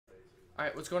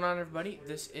Alright, what's going on, everybody?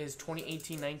 This is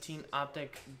 2018-19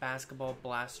 Optic Basketball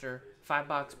Blaster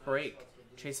 5-box break.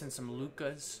 Chasing some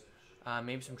Lukas,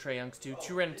 maybe some Trae Youngs too.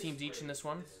 2 random teams each in this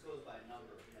one.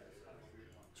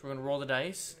 So we're going to roll the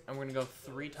dice, and we're going to go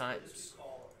 3 times.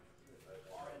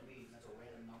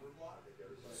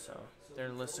 So, they're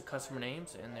a list of customer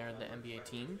names, and they're the NBA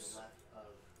teams.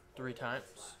 3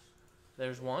 times.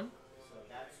 There's 1,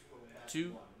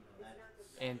 2,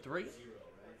 and 3.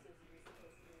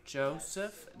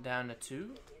 Joseph down to 2.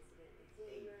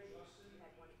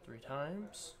 3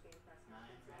 times.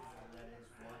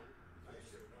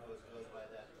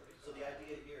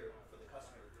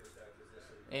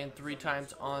 And 3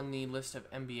 times on the list of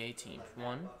NBA teams.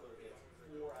 1,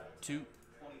 2,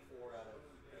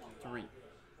 3.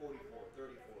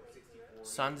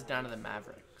 Suns down to the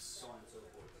Mavericks.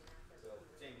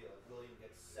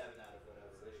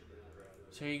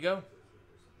 So here you go.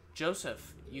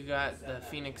 Joseph, you got the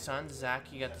Phoenix Suns. Zach,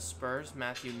 you got the Spurs.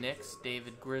 Matthew, Knicks.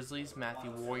 David, Grizzlies.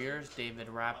 Matthew, Warriors. David,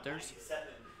 Raptors.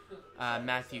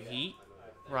 Matthew, Heat.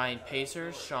 Ryan,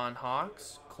 Pacers. Sean,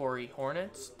 Hawks. Corey,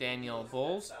 Hornets. Daniel,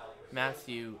 Bulls.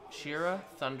 Matthew, Shira.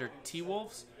 Thunder,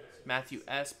 T-Wolves. Matthew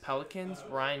S., Pelicans.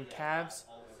 Ryan, Cavs.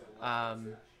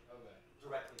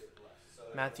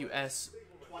 Matthew S.,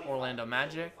 Orlando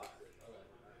Magic.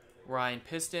 Ryan,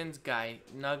 Pistons. Guy,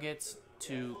 Nuggets.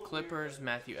 2 Clippers,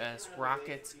 Matthew S.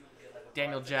 Rockets,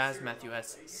 Daniel Jazz, Matthew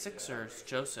S. Sixers,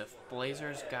 Joseph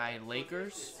Blazers, Guy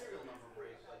Lakers,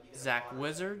 Zach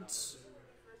Wizards,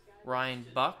 Ryan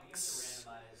Bucks,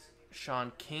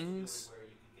 Sean Kings,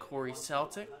 Corey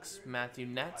Celtics, Matthew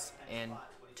Nets, and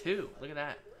 2. Look at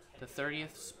that. The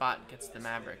 30th spot gets the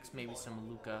Mavericks. Maybe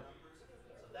some Luka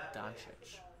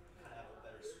Doncic.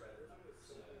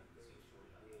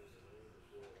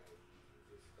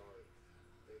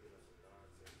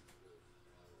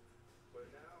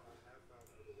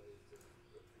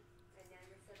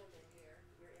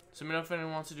 So let me know if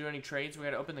anyone wants to do any trades. We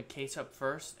got to open the case up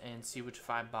first and see which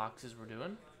 5 boxes we're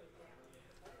doing.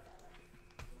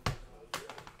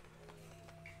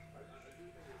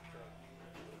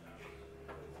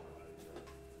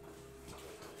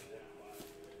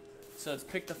 So let's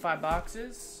pick the 5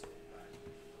 boxes.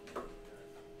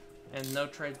 And no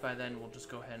trades by then. We'll just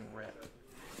go ahead and rip.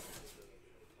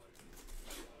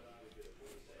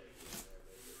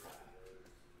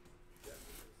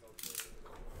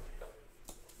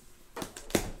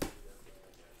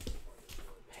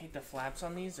 I hate the flaps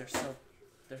on these.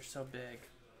 They're so big.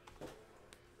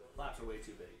 Flaps are way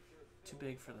too big. Too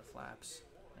big for the flaps.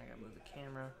 I gotta move the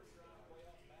camera.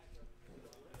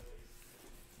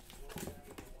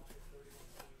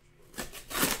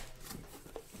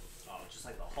 Oh, just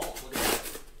like the Hulk. Look at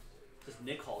that. This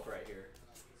Nick Hulk right here.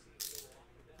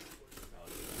 Oh,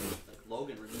 like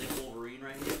Logan, Nick Wolverine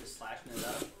right here, just slashing it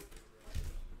up.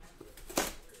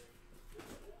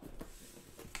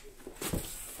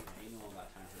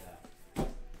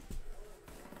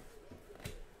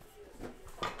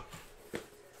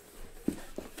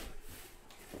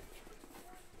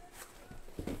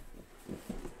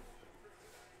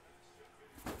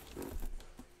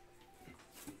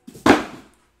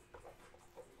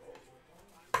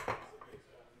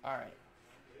 Alright.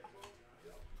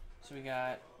 So we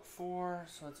got 4,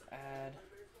 so let's add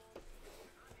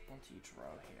 1 to each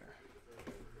row here.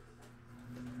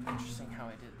 Interesting how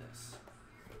I did this.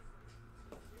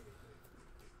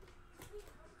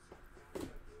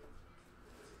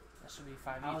 That should be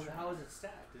 5 each. How is it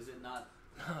stacked? Is it not?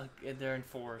 They're in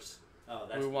 4s. Oh,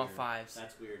 that's we weird. want 5s.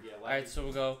 That's weird, yeah. Alright, so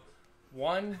we'll go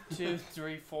 1, 2,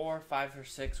 3, 4, 5 or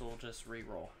 6. We'll just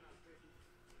re-roll.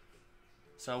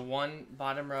 So 1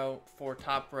 bottom row, 4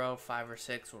 top row, 5 or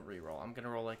 6 we'll re-roll. I'm going to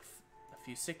roll like a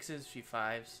few 6s, a few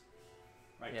 5s.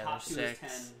 Right, yeah, top 2 6. is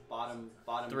 10, bottom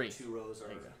 3. 2 rows are...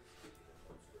 There you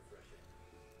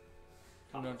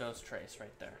go. Uno, dos, tres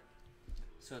right there.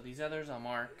 So these others I'll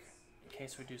mark in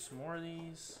case we do some more of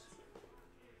these.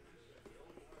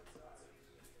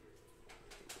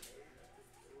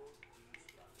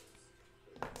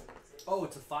 Oh,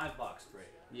 it's a 5-box break.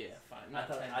 Yeah, 5.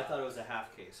 I thought it was a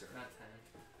half caser. Not 10.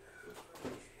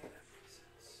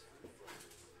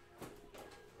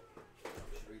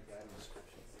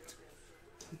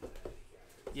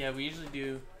 Yeah, we usually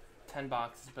do 10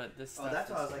 boxes, but this stuff that's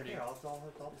is why I was like, pretty, here, I'll pack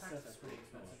this this. stuff's pretty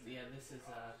expensive. Yeah, this is It's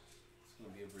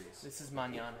gonna be a breeze. this is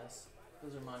Mañanas.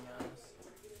 Those are Mañanas.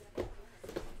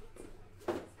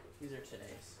 These are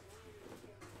today's.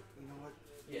 You know what?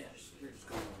 Yeah. You're just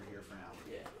going over here for now.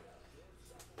 Yeah.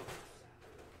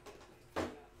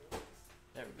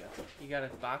 There we go. You got a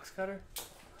box cutter?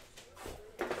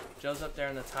 Joe's up there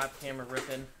in the top camera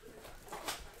ripping.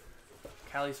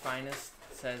 Cali's finest.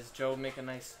 says Joe would make a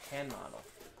nice hand model.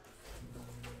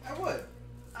 I would.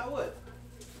 I would.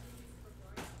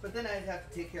 But then I'd have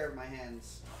to take care of my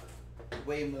hands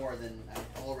way more than I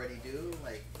already do.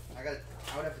 Like, I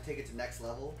would have to take it to next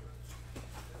level.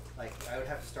 Like, I would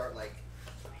have to start, like,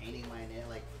 painting my nail,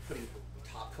 like, putting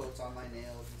top coats on my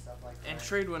nails and stuff like that. And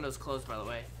trade window's closed, by the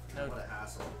way. No, what a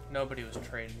hassle. nobody was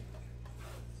trading.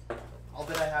 I'll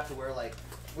bet I have to wear, like,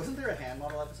 wasn't there a hand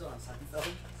model episode on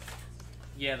Seinfeld?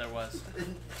 Yeah, there was.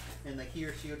 And like he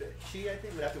or she I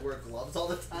think would have to wear gloves all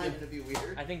the time and it'd be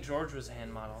weird. I think George was a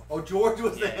hand model. Oh, George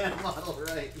was the hand model,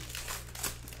 right?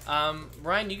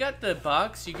 Ryan, you got the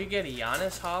Bucks. You could get a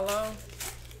Giannis holo.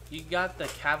 You got the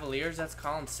Cavaliers. That's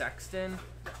Colin Sexton.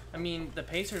 I mean, the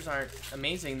Pacers aren't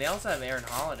amazing. They also have Aaron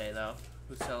Holiday, though,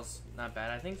 who sells not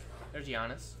bad. I think there's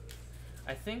Giannis.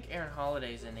 I think Aaron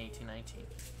Holiday's in 18-19.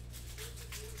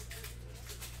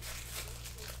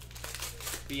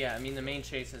 But yeah, I mean, the main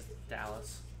chase is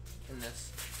Dallas in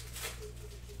this.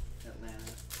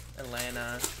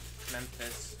 Atlanta,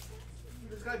 Memphis.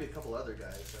 There's got to be a couple other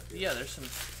guys. Yeah, there's some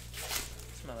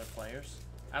other players.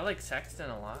 I like Sexton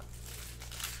a lot.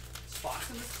 Is Fox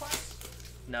in this class?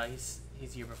 No, he's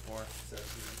year before. So,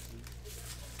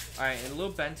 Alright, and a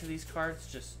little bend to these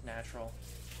cards, just natural.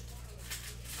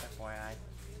 FYI.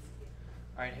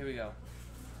 Alright, here we go.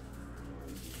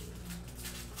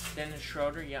 Dennis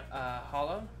Schroeder, yeah,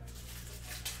 holo.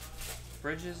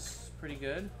 Bridges, pretty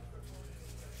good.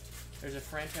 There's a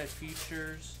franchise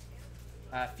features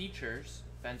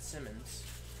Ben Simmons.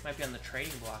 Might be on the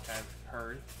trading block, I've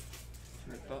heard.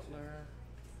 Jimmy Butler.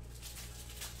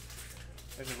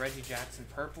 There's a Reggie Jackson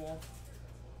purple.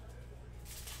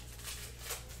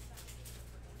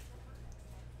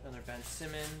 Another Ben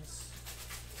Simmons.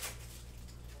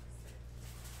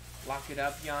 Lock it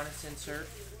up, Giannis insert.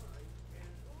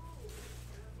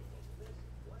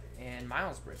 And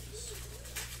Miles Bridges.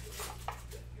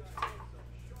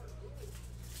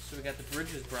 So we got the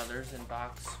Bridges brothers in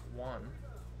box 1. Are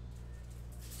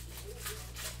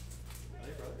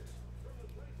they brothers?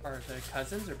 Are they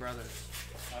cousins or brothers?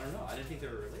 I don't know. I didn't think they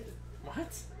were related. What?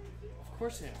 Of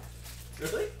course they are.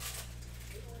 Really?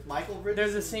 Michael Bridges?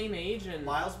 They're the same age and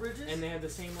Miles Bridges? and they have the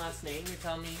same last name. You're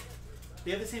telling me?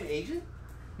 They have the same agent?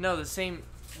 No, the same.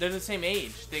 They're the same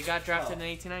age. They got drafted in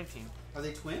 18-19. Are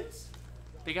they twins?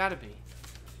 They gotta be.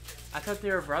 I thought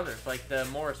they were brothers, like the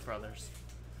Morris brothers.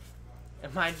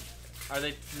 Are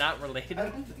they not related? I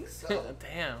don't think so.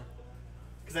 Damn.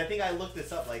 Because I think I looked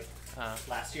this up like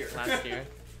last year. Last year.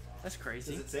 That's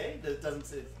crazy. Does it say? It doesn't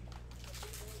say.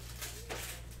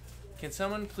 Can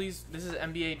someone please? This is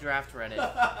NBA Draft Reddit.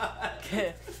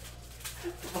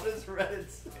 What does Reddit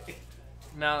say?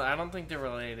 No, I don't think they're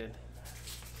related.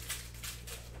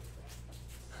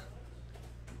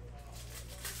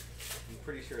 I'm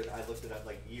pretty sure that I looked it up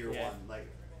like year one. Like,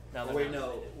 no, oh, wait,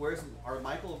 no. Are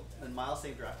Michael and Miles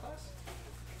same draft class?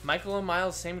 Michael and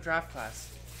Miles, same draft class.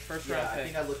 First round pick. I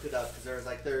think I looked it up because there was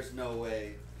like, there's no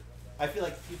way. I feel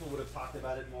like people would have talked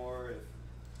about it more. If...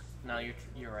 No,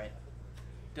 you're right.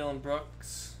 Dylan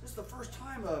Brooks. This is the first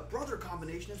time a brother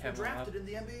combination has been drafted in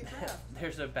the NBA draft.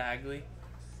 There's a Bagley.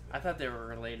 I thought they were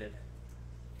related.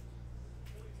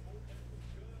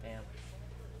 Damn.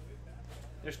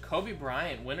 There's Kobe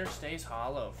Bryant. Winner stays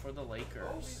hollow for the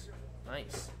Lakers.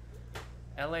 Nice.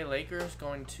 LA Lakers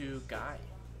going to Guy.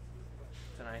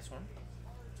 It's a nice one.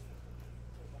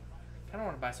 Kind of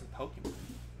want to buy some Pokemon.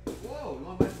 Whoa, you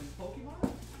want to buy some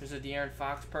Pokemon? There's a De'Aaron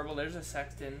Fox purple. There's a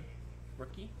Sexton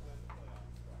rookie.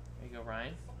 There you go,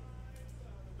 Ryan.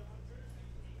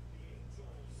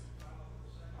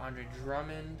 Andre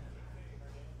Drummond.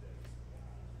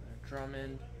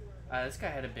 This guy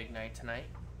had a big night tonight.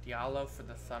 Diallo for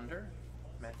the Thunder.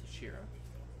 Matthew Shiro.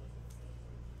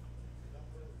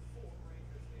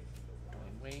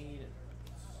 Dwayne Wade.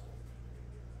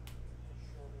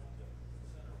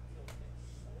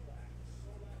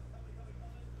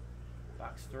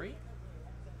 Box 3.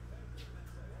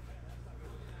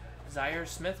 Zaire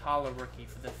Smith holo rookie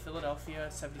for the Philadelphia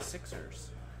 76ers.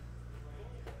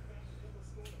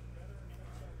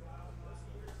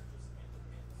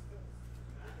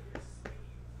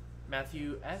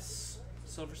 Matthew S.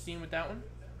 Silverstein with that one.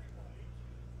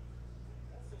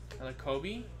 Another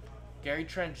Kobe. Gary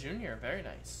Trent Jr. Very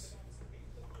nice.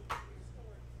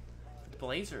 For the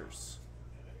Blazers.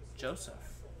 Joseph.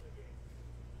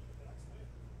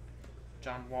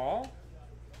 John Wall.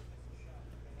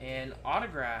 And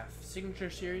autograph. Signature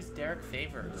Series Derek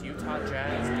Favors. Utah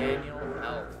Jazz Daniel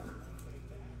L.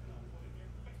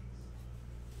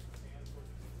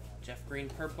 Jeff Green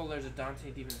purple. There's a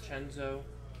Dante DiVincenzo.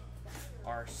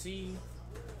 RC,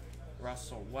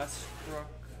 Russell Westbrook,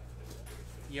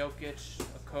 Jokic,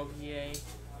 Okogie,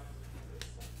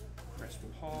 Chris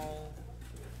Paul.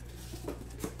 2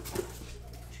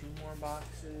 more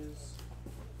boxes.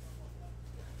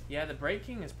 Yeah, the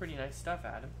breaking is pretty nice stuff,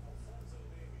 Adam.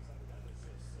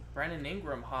 Brandon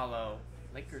Ingram Hollow,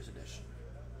 Lakers edition.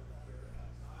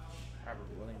 Robert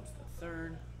Williams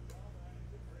III.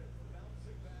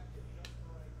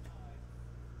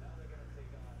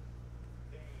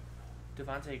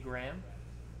 Devontae Graham,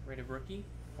 rated rookie,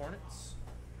 Hornets.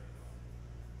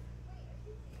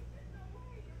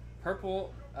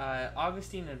 Purple,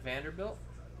 Augustine and Vanderbilt.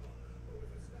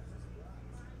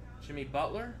 Jimmy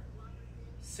Butler,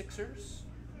 Sixers.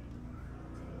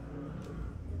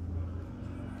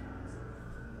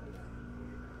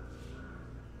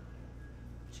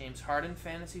 James Harden,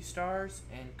 Fantasy Stars,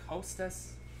 and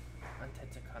Kostas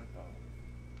Antetokounmpo.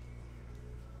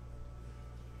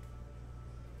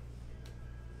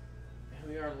 And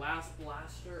we are last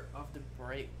blaster of the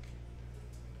break.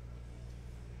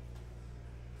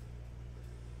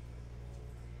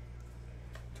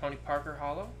 Tony Parker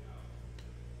Hollow.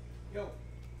 Yo.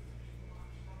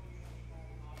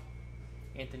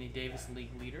 Anthony Davis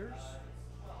League Leaders.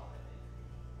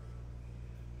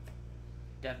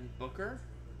 Devin Booker.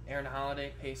 Aaron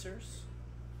Holiday Pacers.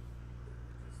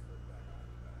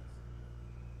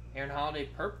 Aaron Holiday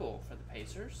Purple for the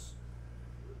Pacers.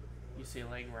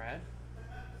 UCLA Red.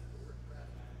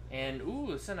 And,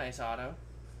 ooh, it's a nice auto.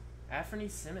 Anthony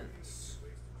Simmons.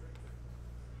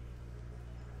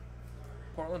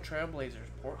 Portland Trailblazers.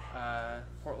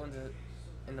 Portland's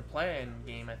in the play-in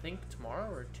game, I think, tomorrow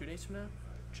or 2 days from now.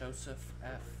 Joseph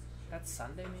F. That's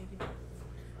Sunday, maybe?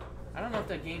 I don't know if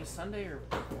that game's Sunday or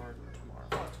tomorrow.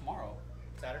 Oh, tomorrow.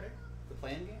 Saturday? The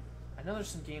playing game? I know there's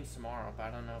some games tomorrow, but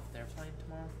I don't know if they're playing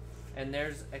tomorrow. And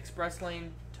there's Express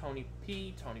Lane, Tony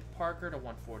P, Tony Parker to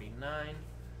 149,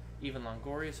 Evan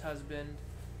Longoria's husband,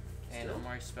 and Still?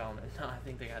 Omari Spellman. No, I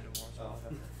think they got divorced. Oh.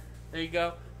 There you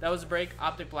go. That was a break.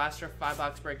 Optic Blaster,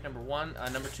 5-box break number 1.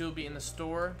 Number 2 will be in the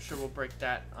store. I'm sure we'll break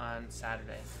that on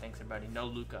Saturday. Thanks, everybody. No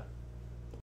Luca.